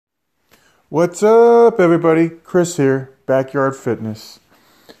What's up, everybody? Chris here, Backyard Fitness.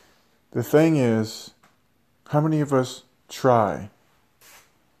 The thing is, how many of us try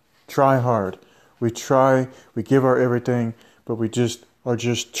hard? We try, we give our everything, but we are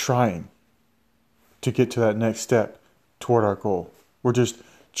just trying to get to that next step toward our goal. We're just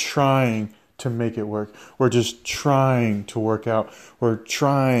trying to make it work. We're just trying to work out. We're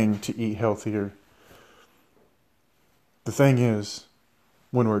trying to eat healthier. The thing is,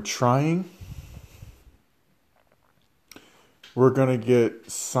 when we're trying, we're going to get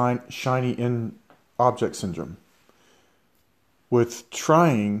shiny in object syndrome. With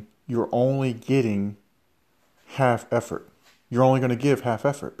trying, you're only getting half effort. You're only going to give half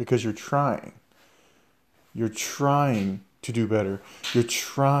effort because you're trying. You're trying to do better. You're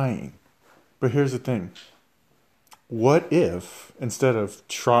trying. But here's the thing. What if, instead of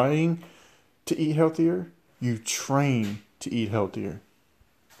trying to eat healthier, you train to eat healthier?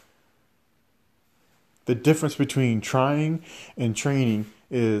 The difference between trying and training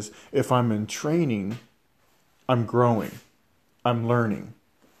is if I'm in training, I'm growing, I'm learning,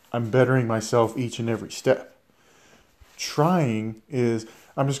 I'm bettering myself each and every step. Trying is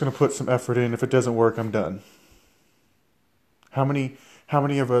I'm just going to put some effort in. If it doesn't work, I'm done. How many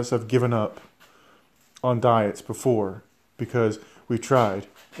of us have given up on diets before because we tried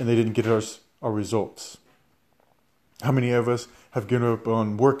and they didn't get us our results? How many of us have given up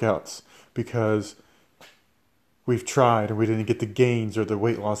on workouts because we've tried and we didn't get the gains or the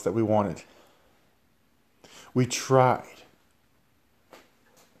weight loss that we wanted? We tried.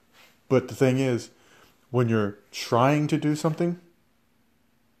 But the thing is, when you're trying to do something,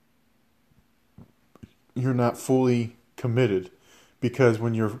 you're not fully committed. Because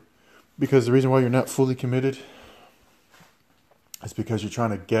the reason why you're not fully committed is because you're trying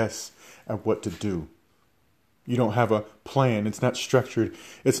to guess at what to do. You don't have a plan. It's not structured.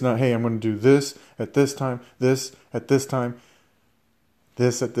 It's not, hey, I'm going to do this at this time, this at this time,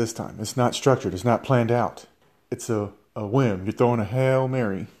 this at this time. It's not structured. It's not planned out. It's a whim. You're throwing a Hail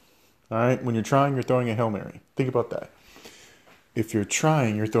Mary. All right? When you're trying, you're throwing a Hail Mary. Think about that. If you're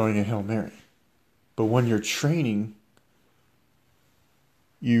trying, you're throwing a Hail Mary. But when you're training,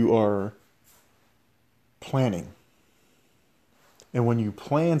 you are planning. And when you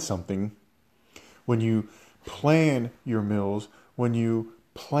plan something, when you plan your meals, when you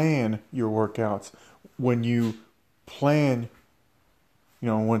plan your workouts, when you plan,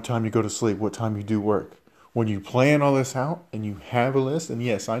 what time you go to sleep, what time you do work. When you plan all this out and you have a list, and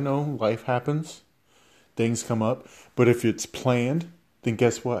yes, I know life happens, things come up, but if it's planned, then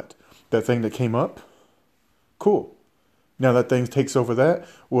guess what? That thing that came up, cool. Now that thing takes over that,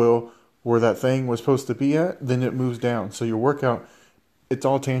 well, where that thing was supposed to be at, then it moves down. So your workout, it's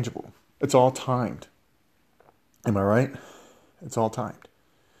all tangible. It's all timed. Am I right? It's all timed.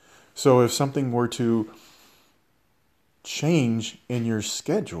 So if something were to change in your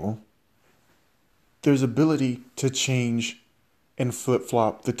schedule, there's ability to change and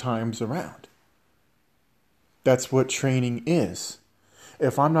flip-flop the times around. That's what training is.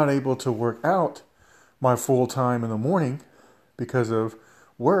 If I'm not able to work out my full time in the morning because of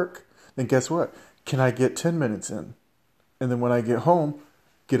work, then guess what? Can I get 10 minutes in? And then when I get home,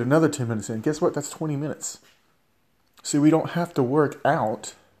 get another 10 minutes in. Guess what? That's 20 minutes. See, we don't have to work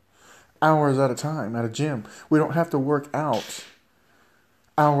out hours at a time at a gym. We don't have to work out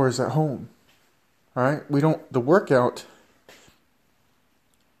hours at home. All right? The workout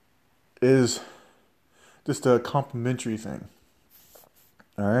is just a complimentary thing.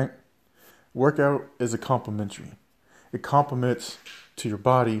 All right? Workout is a complimentary. It complements to your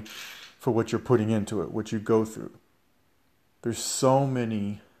body for what you're putting into it, what you go through. There's so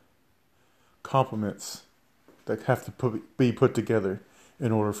many complements that have to be put together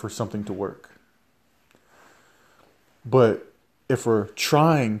in order for something to work. But if we're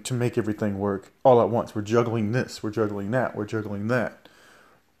trying to make everything work all at once, we're juggling this, we're juggling that, we're juggling that.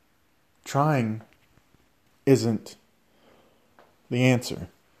 Trying isn't the answer.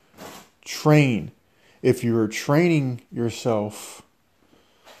 Train. If you're training yourself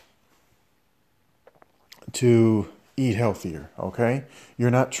to eat healthier, okay? You're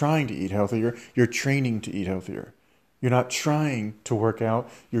not trying to eat healthier. You're training to eat healthier. You're not trying to work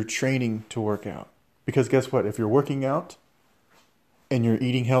out. You're training to work out. Because guess what? If you're working out and you're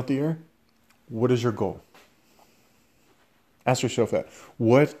eating healthier, what is your goal? Ask yourself that.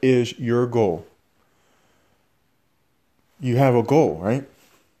 What is your goal? You have a goal, right?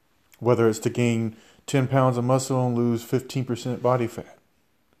 Whether it's to gain 10 pounds of muscle and lose 15% body fat.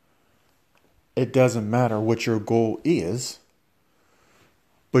 It doesn't matter what your goal is,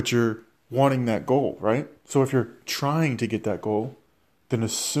 but you're wanting that goal, right? So if you're trying to get that goal, then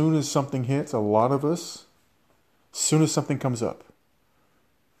as soon as something hits, a lot of us, as soon as something comes up,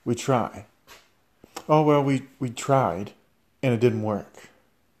 we try. Oh, well, we tried and it didn't work.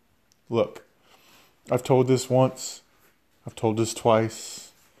 Look, I've told this once, I've told this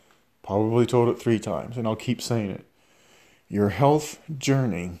twice, probably told it 3 times, and I'll keep saying it. Your health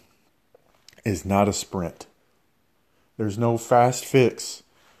journey is not a sprint. There's no fast fix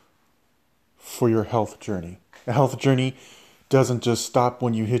for your health journey. A health journey doesn't just stop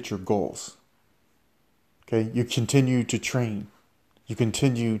when you hit your goals. Okay? You continue to train. You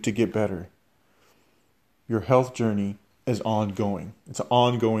continue to get better. Your health journey is ongoing. It's an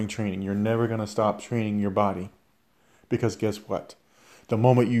ongoing training. You're never going to stop training your body. Because guess what? The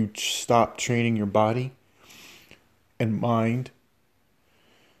moment you stop training your body and mind,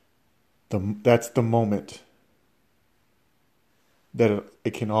 that's the moment that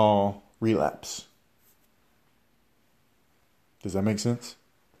it can all relapse. Does that make sense?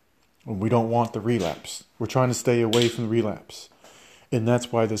 We don't want the relapse. We're trying to stay away from the relapse. And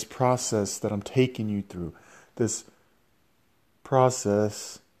that's why this process that I'm taking you through, this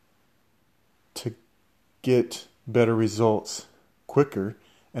process to get better results quicker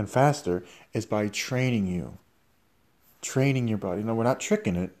and faster, is by training you. Training your body. No, we're not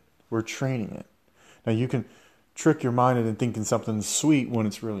tricking it. We're training it. Now you can trick your mind into thinking something's sweet when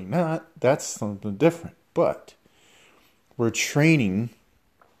it's really not. That's something different. But we're training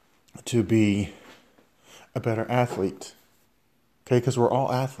to be a better athlete. Okay, because we're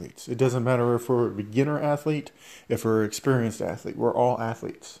all athletes. It doesn't matter if we're a beginner athlete, if we're an experienced athlete. We're all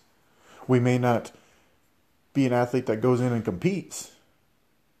athletes. We may not be an athlete that goes in and competes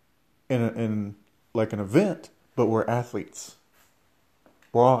in like an event, but we're athletes.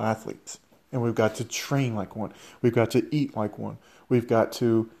 We're all athletes. And we've got to train like one. We've got to eat like one. We've got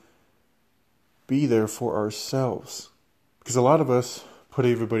to be there for ourselves. Because a lot of us put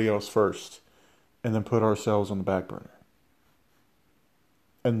everybody else first and then put ourselves on the back burner.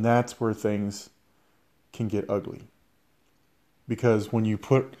 And that's where things can get ugly. Because when you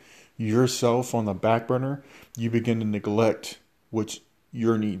put yourself on the back burner, you begin to neglect what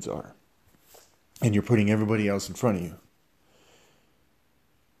your needs are. And you're putting everybody else in front of you.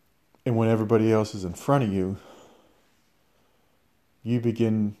 And when everybody else is in front of you, you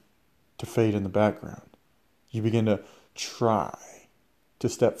begin to fade in the background. You begin to try to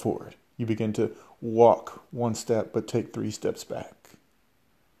step forward. You begin to walk 1 step but take 3 steps back.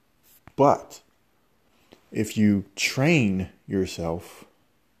 But if you train yourself,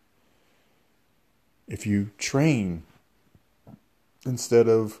 if you train instead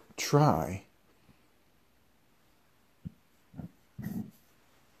of try,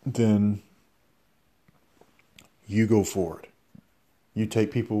 then you go forward. You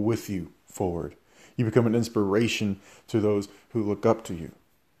take people with you forward. You become an inspiration to those who look up to you.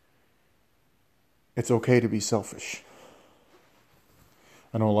 It's okay to be selfish.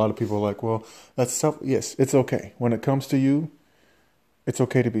 I know a lot of people are like, well, that's self. Yes, it's okay. When it comes to you, it's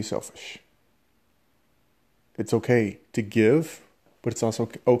okay to be selfish. It's okay to give, but it's also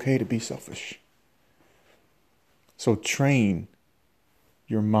okay to be selfish. So train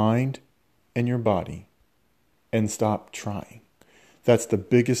your mind and your body and stop trying. That's the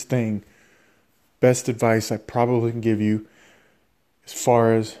biggest thing, best advice I probably can give you as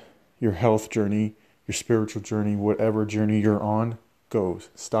far as your health journey, your spiritual journey, whatever journey you're on goes.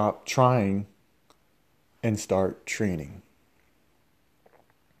 Stop trying and start training.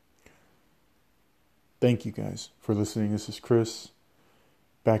 Thank you guys for listening. This is Chris,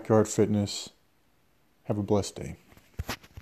 Backyard Fitness. Have a blessed day.